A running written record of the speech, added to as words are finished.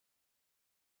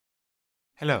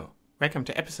Hello, welcome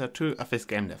to episode 2 of this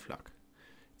game dev vlog.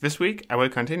 This week I will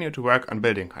continue to work on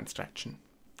building construction.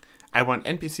 I want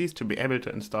NPCs to be able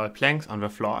to install planks on the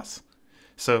floors,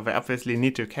 so they obviously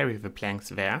need to carry the planks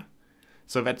there.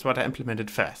 So that's what I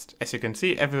implemented first. As you can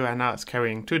see, everyone now is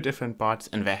carrying 2 different boards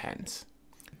in their hands.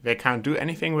 They can't do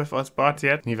anything with those boards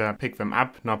yet, neither pick them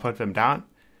up nor put them down,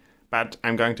 but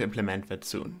I'm going to implement that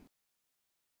soon.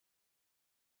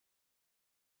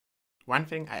 One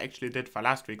thing I actually did for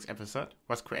last week's episode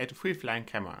was create a free-flying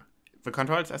camera. The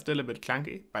controls are still a bit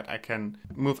clunky, but I can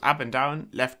move up and down,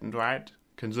 left and right,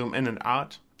 can zoom in and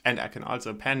out, and I can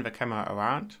also pan the camera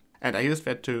around. And I used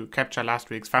that to capture last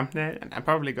week's thumbnail, and I'm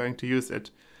probably going to use it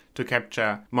to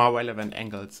capture more relevant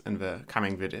angles in the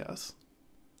coming videos.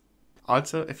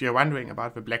 Also, if you're wondering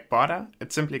about the black border,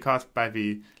 it's simply caused by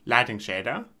the lighting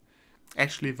shader.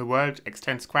 Actually, the world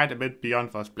extends quite a bit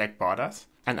beyond those black borders,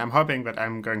 and I'm hoping that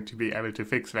I'm going to be able to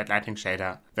fix that lighting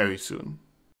shader very soon.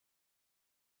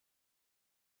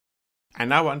 I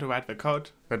now want to write the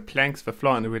code that planks the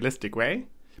floor in a realistic way,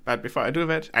 but before I do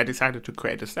that, I decided to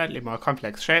create a slightly more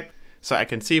complex shape so I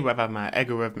can see whether my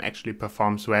algorithm actually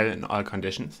performs well in all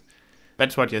conditions.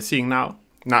 That's what you're seeing now.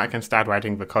 Now I can start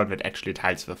writing the code that actually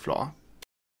tiles the floor.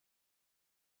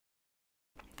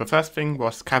 The first thing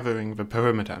was covering the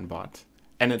perimeter on boards,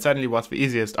 and it certainly was the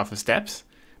easiest of the steps,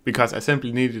 because I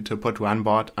simply needed to put one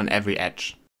board on every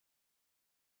edge.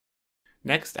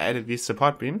 Next, I added these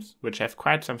support beams, which have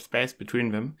quite some space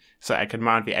between them, so I can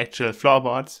mount the actual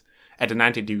floorboards at a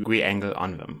 90-degree angle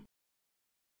on them.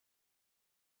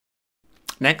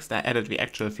 Next, I added the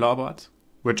actual floorboards,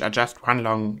 which are just one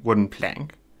long wooden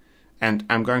plank, and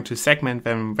I'm going to segment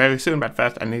them very soon, but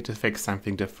first I need to fix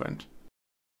something different.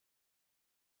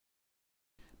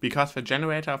 Because the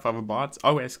generator for the boards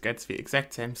always gets the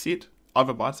exact same seed, all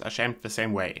the boards are shaped the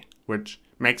same way, which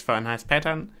makes for a nice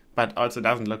pattern, but also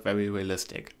doesn't look very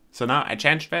realistic. So now I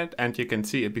changed that, and you can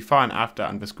see it before and after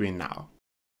on the screen now.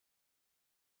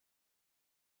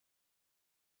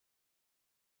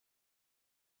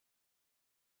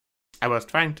 I was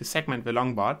trying to segment the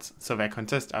long boards so they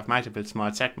consist of multiple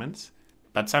small segments,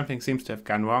 but something seems to have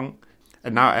gone wrong,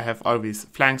 and now I have all these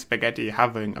flying spaghetti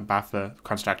hovering above the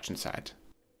construction site.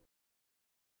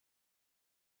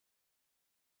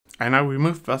 I now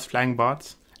removed those flying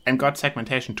boards and got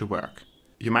segmentation to work.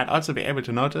 You might also be able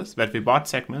to notice that the board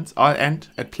segments all end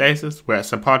at places where a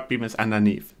support beam is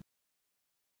underneath.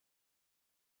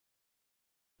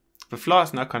 The floor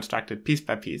is now constructed piece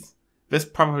by piece. This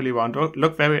probably won't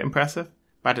look very impressive,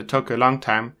 but it took a long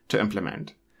time to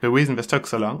implement. The reason this took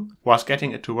so long was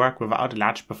getting it to work without a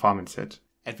large performance hit.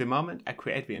 At the moment, I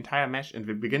create the entire mesh in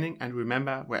the beginning and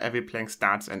remember where every plank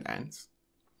starts and ends.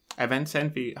 I then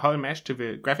send the whole mesh to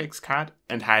the graphics card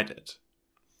and hide it.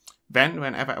 Then,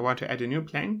 whenever I want to add a new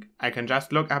plank, I can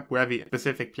just look up where the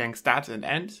specific plank starts and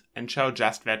ends and show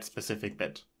just that specific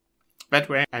bit. That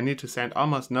way, I need to send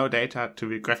almost no data to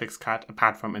the graphics card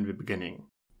apart from in the beginning.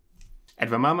 At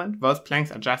the moment, those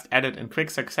planks are just added in quick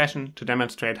succession to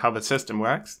demonstrate how the system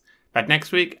works, but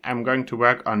next week I'm going to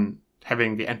work on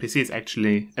having the NPCs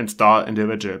actually install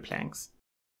individual planks.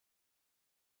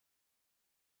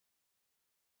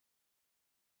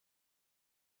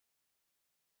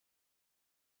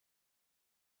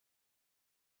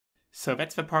 So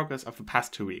that's the progress of the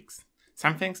past 2 weeks.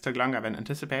 Some things took longer than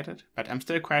anticipated, but I'm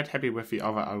still quite happy with the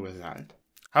overall result.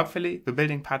 Hopefully, the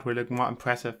building part will look more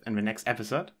impressive in the next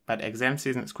episode, but exam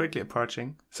season is quickly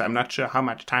approaching, so I'm not sure how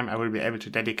much time I will be able to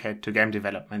dedicate to game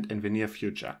development in the near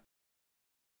future.